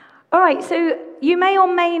All right, so you may or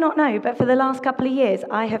may not know, but for the last couple of years,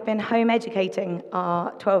 I have been home educating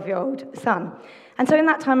our 12-year-old son. And so in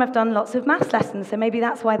that time, I've done lots of maths lessons, so maybe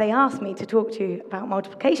that's why they asked me to talk to you about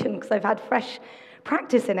multiplication, because I've had fresh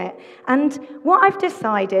practice in it. And what I've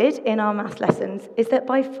decided in our maths lessons is that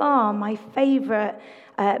by far my favourite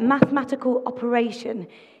mathematical operation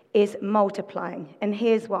is multiplying, and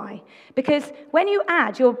here's why. Because when you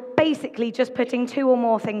add, you're basically just putting two or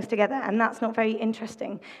more things together, and that's not very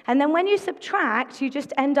interesting. And then when you subtract, you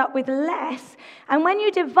just end up with less. And when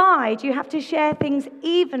you divide, you have to share things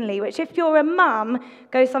evenly, which if you're a mum,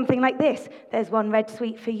 goes something like this. There's one red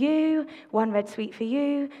sweet for you, one red sweet for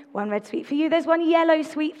you, one red sweet for you. There's one yellow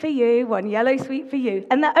sweet for you, one yellow sweet for you.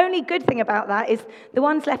 And the only good thing about that is the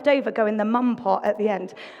ones left over go in the mum pot at the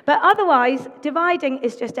end. But otherwise, dividing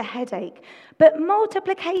is just a headache. But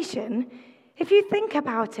multiplication, if you think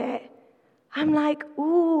about it, I'm like,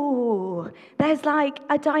 ooh, there's like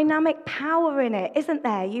a dynamic power in it, isn't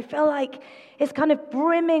there? You feel like it's kind of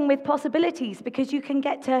brimming with possibilities because you can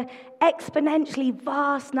get to exponentially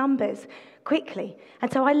vast numbers quickly.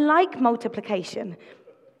 And so I like multiplication.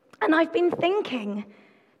 And I've been thinking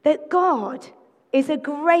that God is a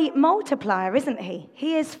great multiplier, isn't he?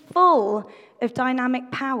 He is full of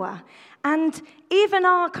dynamic power. And even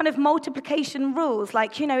our kind of multiplication rules,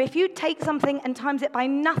 like, if you take something and times it by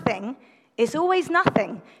nothing, it's always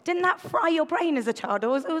nothing. Didn't that fry your brain as a child? It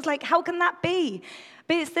was like, how can that be?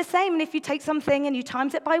 But it's the same, and if you take something and you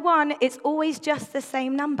times it by 1, it's always just the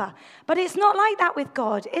same number. But it's not like that with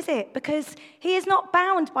God, is it? Because he is not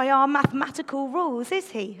bound by our mathematical rules,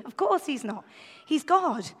 is he? Of course he's not. He's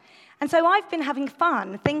God. And so I've been having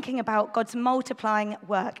fun thinking about God's multiplying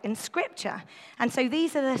work in Scripture. And so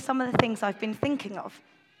these are some of the things I've been thinking of.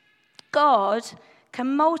 God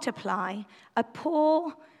can multiply a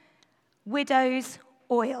poor widow's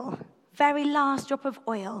oil, very last drop of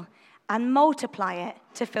oil, and multiply it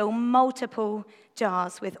to fill multiple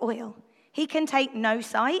jars with oil. He can take no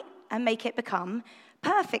sight and make it become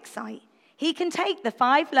perfect sight. He can take the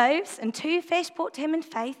 5 loaves and 2 fish brought to him in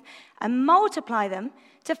faith and multiply them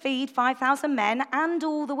to feed 5,000 men and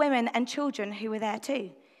all the women and children who were there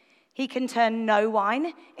too. He can turn no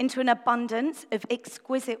wine into an abundance of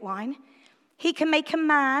exquisite wine. He can make a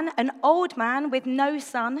man, an old man with no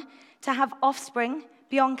son, to have offspring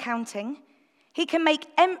beyond counting. He can make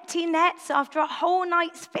empty nets after a whole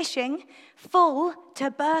night's fishing full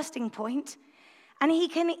to bursting point. And he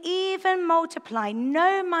can even multiply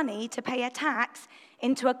no money to pay a tax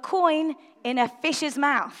into a coin in a fish's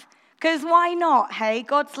mouth. Because why not, hey?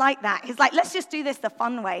 God's like that. He's like, let's just do this the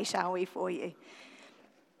fun way, shall we, for you?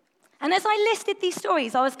 And as I listed these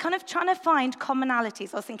stories, I was kind of trying to find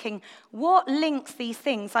commonalities. I was thinking, what links these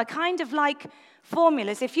things? I kind of like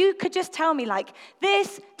formulas. If you could just tell me, like,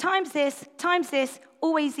 this times this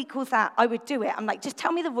always equals that, I would do it. I'm like, just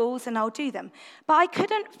tell me the rules and I'll do them. But I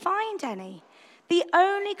couldn't find any. The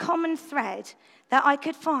only common thread that I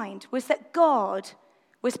could find was that God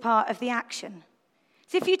was part of the action.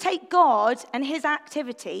 So if you take God and his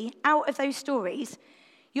activity out of those stories,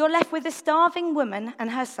 you're left with a starving woman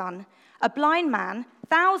and her son, a blind man,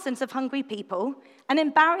 thousands of hungry people, an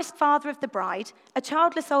embarrassed father of the bride, a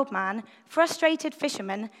childless old man, frustrated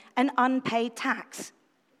fishermen, and unpaid tax.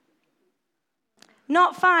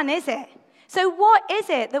 Not fun, is it? So what is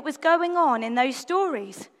it that was going on in those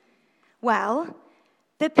stories? Well,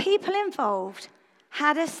 the people involved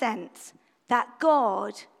had a sense that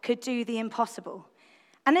God could do the impossible.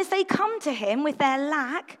 And as they come to him with their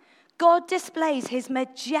lack, God displays his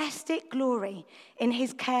majestic glory in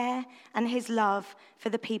his care and his love for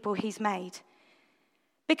the people he's made.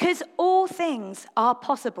 Because all things are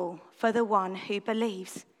possible for the one who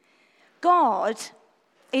believes. God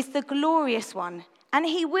is the glorious one, and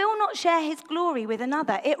he will not share his glory with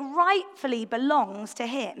another. It rightfully belongs to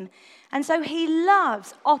him. And so he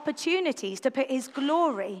loves opportunities to put his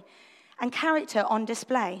glory and character on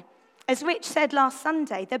display. As Rich said last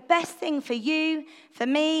Sunday, the best thing for you, for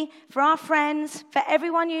me, for our friends, for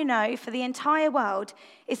everyone you know, for the entire world,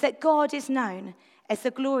 is that God is known as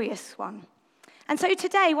the glorious one. And so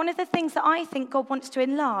today, one of the things that I think God wants to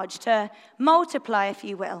enlarge, to multiply, if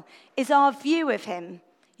you will, is our view of him.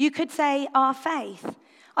 You could say our faith.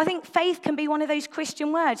 I think faith can be one of those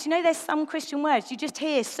Christian words. There's some Christian words you just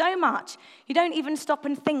hear so much, you don't even stop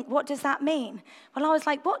and think, what does that mean? Well, I was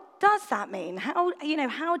like, what does that mean?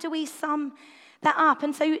 How do we sum that up?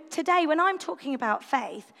 And so today, when I'm talking about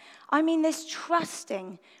faith, I mean this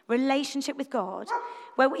trusting relationship with God,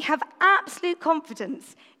 where we have absolute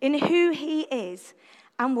confidence in who he is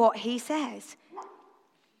and what he says.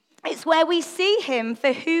 It's where we see him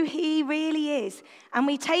for who he really is, and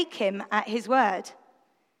we take him at his word.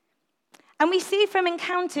 And we see from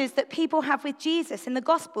encounters that people have with Jesus in the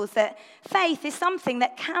Gospels that faith is something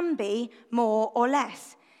that can be more or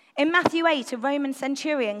less. In Matthew 8, a Roman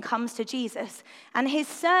centurion comes to Jesus, and his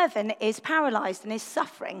servant is paralyzed and is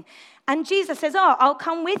suffering. And Jesus says, "Oh, I'll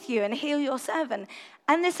come with you and heal your servant."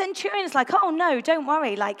 And the centurion's like, "Oh, no, don't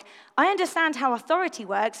worry. Like, I understand how authority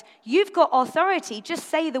works. You've got authority. Just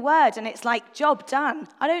say the word." And it's like, job done.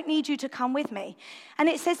 I don't need you to come with me. And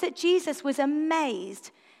it says that Jesus was amazed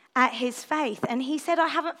at his faith. And he said, "I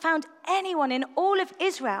haven't found anyone in all of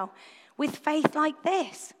Israel with faith like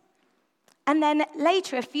this." And then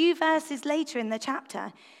later, a few verses later in the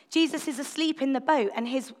chapter, Jesus is asleep in the boat and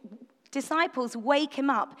his disciples wake him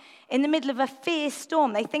up in the middle of a fierce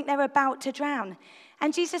storm. They think they're about to drown.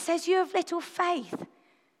 And Jesus says, "You have little faith.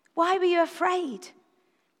 Why were you afraid?"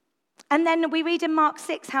 And then we read in Mark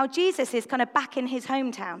 6 how Jesus is kind of back in his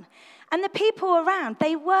hometown. And the people around,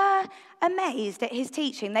 they were amazed at his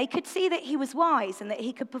teaching. They could see that he was wise and that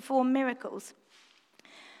he could perform miracles.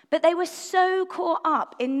 But they were so caught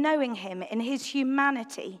up in knowing him in his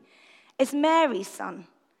humanity as Mary's son,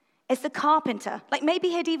 as the carpenter. Like maybe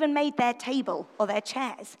he'd even made their table or their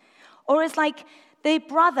chairs. Or as like the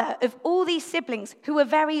brother of all these siblings who were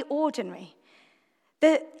very ordinary.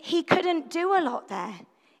 That he couldn't do a lot there.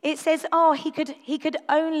 It says, he could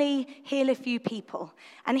only heal a few people.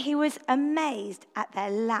 And he was amazed at their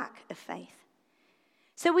lack of faith.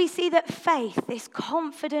 So we see that faith, this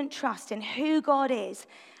confident trust in who God is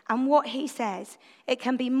and what he says, it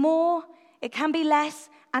can be more, it can be less,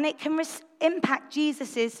 and it can impact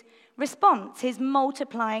Jesus' response, his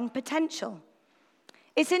multiplying potential.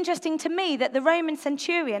 It's interesting to me that the Roman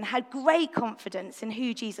centurion had great confidence in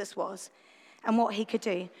who Jesus was and what he could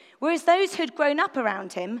do. Whereas those who'd grown up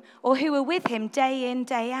around him or who were with him day in,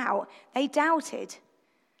 day out, they doubted.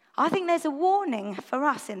 I think there's a warning for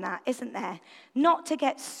us in that, isn't there? Not to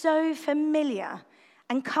get so familiar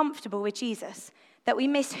and comfortable with Jesus that we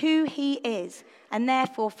miss who he is and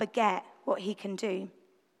therefore forget what he can do.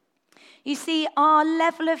 You see, our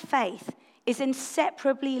level of faith is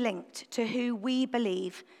inseparably linked to who we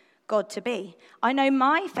believe God to be. I know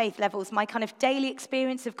my faith levels, my kind of daily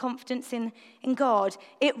experience of confidence in God,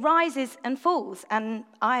 it rises and falls. And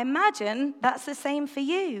I imagine that's the same for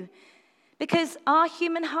you. Because our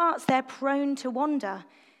human hearts, they're prone to wander.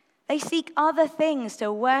 They seek other things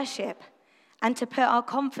to worship and to put our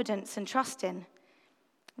confidence and trust in.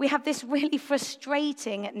 We have this really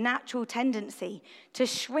frustrating natural tendency to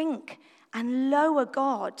shrink and lower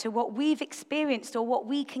God to what we've experienced or what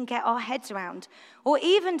we can get our heads around, or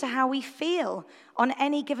even to how we feel on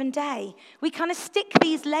any given day. We kind of stick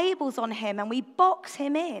these labels on him and we box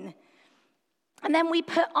him in. And then we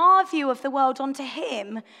put our view of the world onto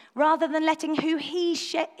him rather than letting who he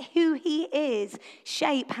is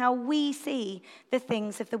shape how we see the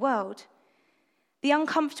things of the world. The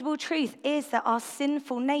uncomfortable truth is that our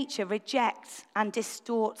sinful nature rejects and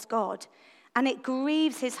distorts God, and it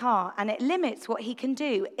grieves his heart and it limits what he can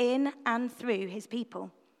do in and through his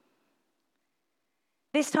people.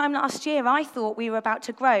 This time last year, I thought we were about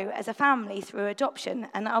to grow as a family through adoption,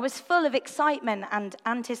 and I was full of excitement and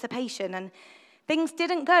anticipation, and things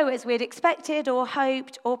didn't go as we'd expected or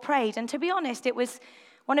hoped or prayed. And to be honest, it was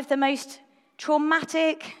one of the most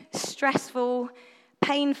traumatic, stressful,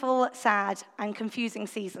 painful, sad, and confusing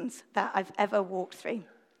seasons that I've ever walked through.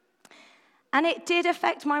 And it did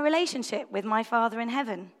affect my relationship with my Father in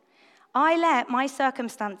heaven. I let my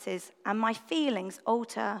circumstances and my feelings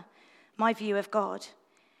alter my view of God.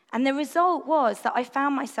 And the result was that I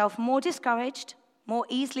found myself more discouraged, more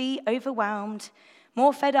easily overwhelmed,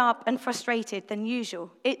 more fed up and frustrated than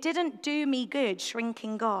usual. It didn't do me good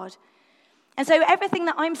shrinking God. And so everything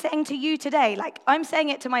that I'm saying to you today, I'm saying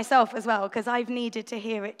it to myself as well, because I've needed to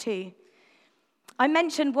hear it too. I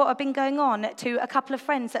mentioned what had been going on to a couple of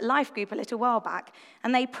friends at Life Group a little while back,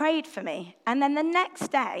 and they prayed for me. And then the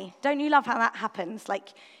next day, don't you love how that happens?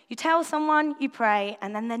 You tell someone, you pray,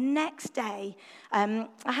 and then the next day, I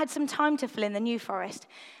had some time to fill in the New Forest.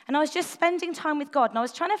 And I was just spending time with God, and I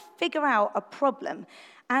was trying to figure out a problem.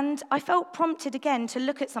 And I felt prompted again to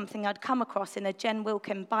look at something I'd come across in a Jen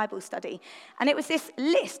Wilkin Bible study. And it was this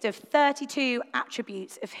list of 32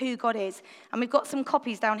 attributes of who God is. And we've got some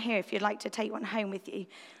copies down here if you'd like to take one home with you.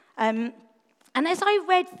 And as I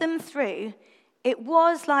read them through, it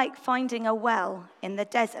was like finding a well in the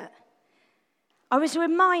desert. I was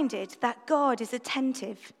reminded that God is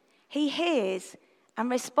attentive. He hears and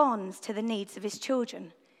responds to the needs of his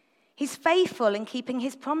children. He's faithful in keeping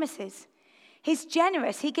his promises. He's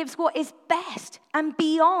generous. He gives what is best and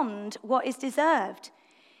beyond what is deserved.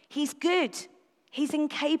 He's good. He's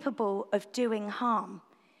incapable of doing harm.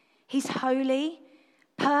 He's holy,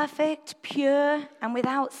 perfect, pure, and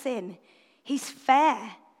without sin. He's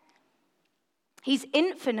fair. He's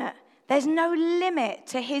infinite. There's no limit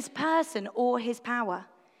to his person or his power.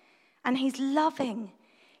 And he's loving.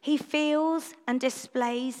 He feels and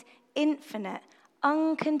displays infinite,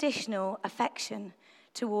 unconditional affection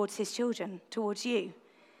towards his children, towards you,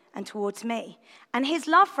 and towards me. And his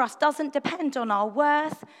love for us doesn't depend on our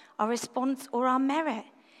worth, our response, or our merit.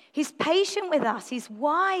 He's patient with us. He's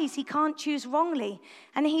wise. He can't choose wrongly.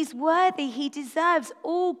 And he's worthy. He deserves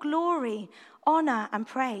all glory, honor, and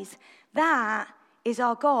praise. That is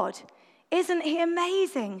our God. Isn't he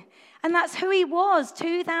amazing? And that's who he was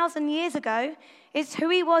 2,000 years ago. It's who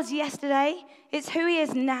he was yesterday. It's who he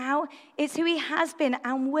is now. It's who he has been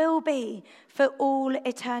and will be for all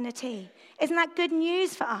eternity. Isn't that good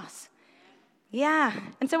news for us? Yeah.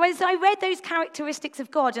 And so as I read those characteristics of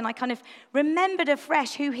God and I kind of remembered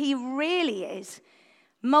afresh who he really is,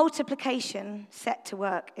 multiplication set to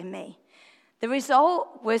work in me. The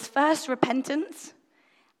result was first repentance,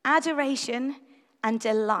 adoration, and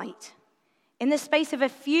delight. In the space of a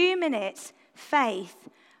few minutes, faith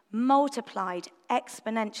multiplied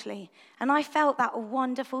exponentially. And I felt that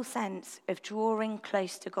wonderful sense of drawing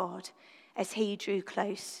close to God as he drew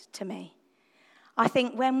close to me. I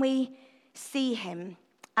think when we see him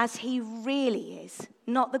as he really is,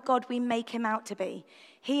 not the God we make him out to be,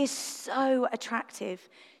 he is so attractive,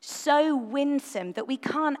 so winsome that we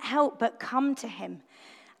can't help but come to him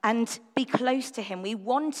and be close to him. We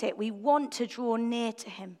want it. We want to draw near to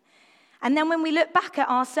him. And then when we look back at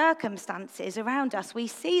our circumstances around us, we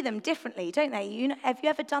see them differently, don't they? Have you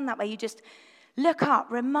ever done that where you just look up,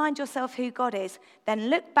 remind yourself who God is,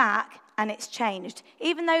 then look back and it's changed?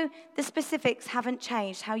 Even though the specifics haven't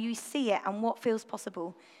changed, how you see it and what feels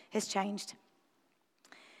possible has changed.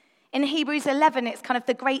 In Hebrews 11, it's kind of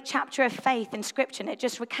the great chapter of faith in Scripture, and it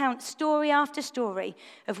just recounts story after story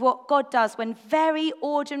of what God does when very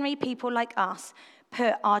ordinary people like us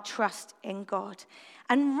put our trust in God.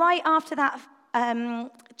 And right after that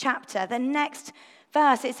chapter, the next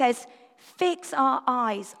verse, it says, fix our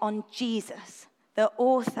eyes on Jesus, the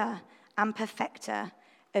author and perfecter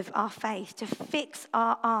of our faith. To fix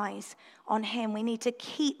our eyes on him. We need to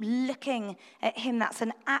keep looking at him. That's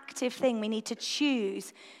an active thing. We need to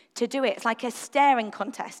choose to do it. It's like a staring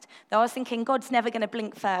contest. Though I was thinking, God's never going to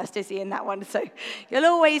blink first, is he, in that one? So you'll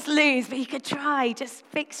always lose, but you could try. Just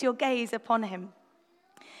fix your gaze upon him.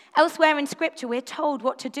 Elsewhere in Scripture, we're told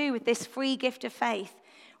what to do with this free gift of faith.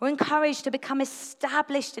 We're encouraged to become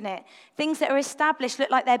established in it. Things that are established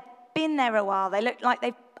look like they've been there a while. They look like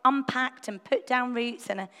they've unpacked and put down roots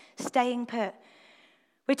and are staying put.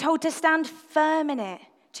 We're told to stand firm in it,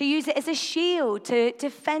 to use it as a shield, to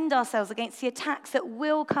defend ourselves against the attacks that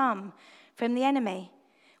will come from the enemy.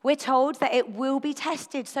 We're told that it will be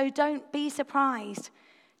tested, so don't be surprised.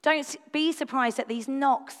 Don't be surprised at these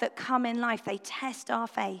knocks that come in life. They test our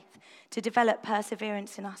faith to develop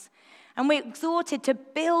perseverance in us. And we're exhorted to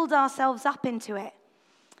build ourselves up into it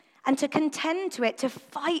and to contend to it, to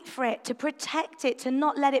fight for it, to protect it, to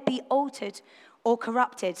not let it be altered or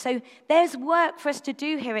corrupted. So there's work for us to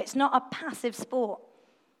do here. It's not a passive sport.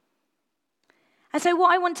 And so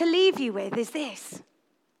what I want to leave you with is this.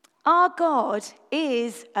 Our God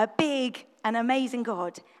is a big and amazing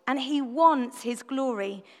God, and he wants his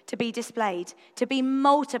glory to be displayed, to be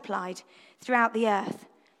multiplied throughout the earth.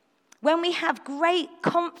 When we have great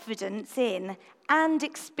confidence in and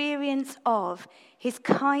experience of his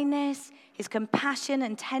kindness, his compassion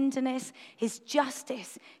and tenderness, his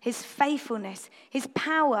justice, his faithfulness, his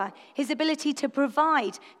power, his ability to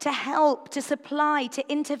provide, to help, to supply, to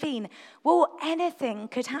intervene, well, anything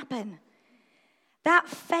could happen. That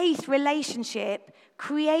faith relationship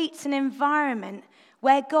creates an environment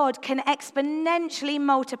where God can exponentially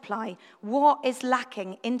multiply what is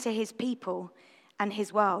lacking into his people and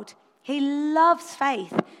his world. He loves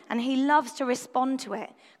faith and he loves to respond to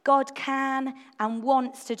it. God can and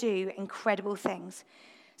wants to do incredible things.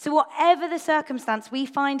 So whatever the circumstance we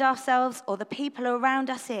find ourselves or the people around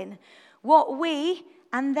us in, what we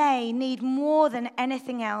and they need more than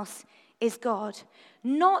anything else is God.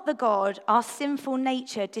 Not the God our sinful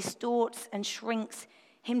nature distorts and shrinks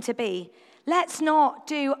him to be. Let's not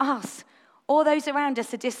do us or those around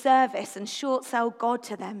us a disservice and short sell God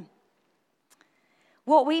to them.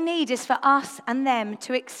 What we need is for us and them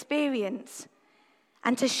to experience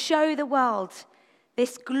and to show the world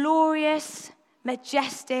this glorious,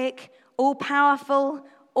 majestic, all-powerful,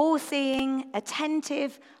 all-seeing,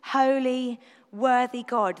 attentive, holy, worthy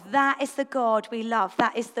God. That is the God we love.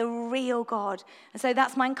 That is the real God. And so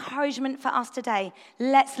that's my encouragement for us today.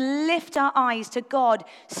 Let's lift our eyes to God,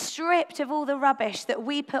 stripped of all the rubbish that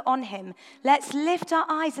we put on him. Let's lift our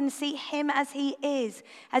eyes and see him as he is,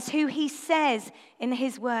 as who he says in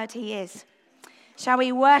his word he is. Shall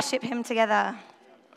we worship him together?